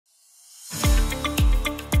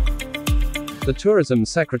The Tourism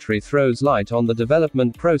Secretary throws light on the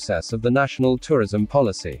development process of the National Tourism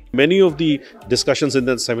Policy. Many of the discussions in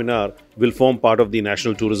that seminar will form part of the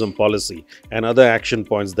National Tourism Policy and other action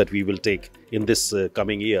points that we will take in this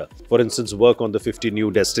coming year. For instance, work on the 50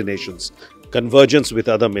 new destinations, convergence with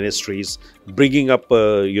other ministries, bringing up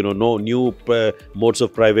new modes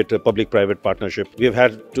of public-private partnership. We have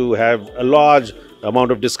had to have a large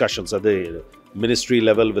amount of discussions at the ministry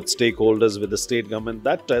level with stakeholders, with the state government.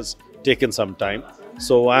 That has taken some time.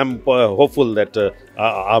 So I'm hopeful that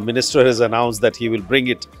our minister has announced that he will bring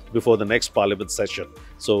it before the next parliament session.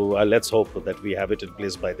 So let's hope that we have it in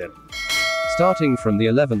place by then. Starting from the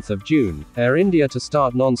 11th of June, Air India to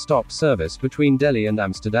start non-stop service between Delhi and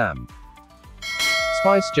Amsterdam.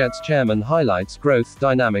 SpiceJet's chairman highlights growth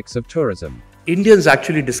dynamics of tourism. Indians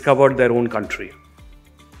actually discovered their own country.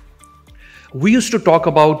 We used to talk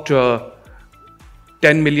about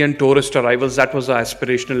 10 million tourist arrivals. That was our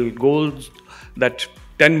aspirational goal, that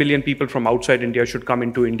 10 million people from outside India should come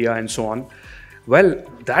into India and so on. Well,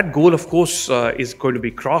 that goal, of course, is going to be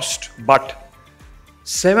crossed, but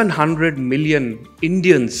 700 million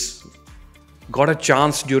Indians got a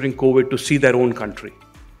chance during COVID to see their own country.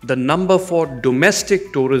 The number for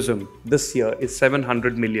domestic tourism this year is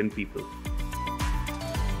 700 million people.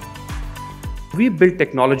 We built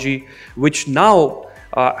technology which now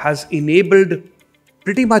has enabled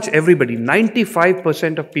pretty much everybody.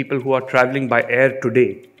 95% of people who are traveling by air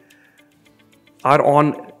today are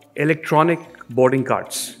on electronic boarding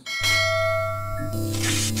cards.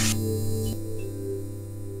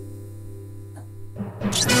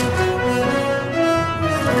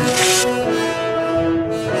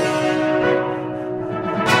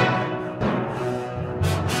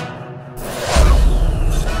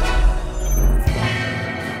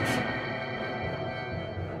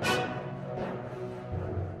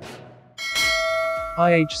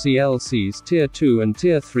 IHCL sees Tier 2 and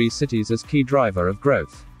Tier 3 cities as key driver of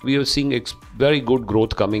growth. We are seeing very good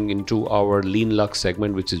growth coming into our lean luxe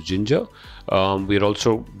segment, which is Ginger. We are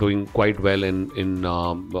also doing quite well in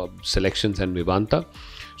Selections and Vivanta.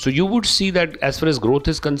 So you would see that as far as growth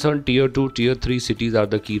is concerned, Tier 2, Tier 3 cities are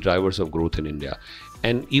the key drivers of growth in India.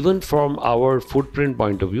 And even from our footprint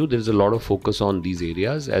point of view, there is a lot of focus on these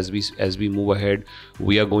areas. As we move ahead,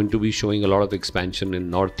 we are going to be showing a lot of expansion in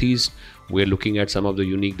Northeast. We're looking at some of the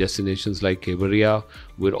unique destinations like Kevadia.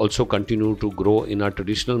 We'll also continue to grow in our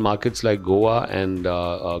traditional markets like Goa and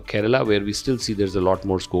Kerala, where we still see there's a lot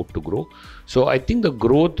more scope to grow. So I think the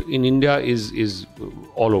growth in India is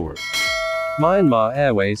all over. Myanmar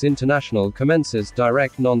Airways International commences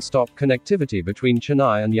direct non-stop connectivity between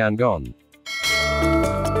Chennai and Yangon.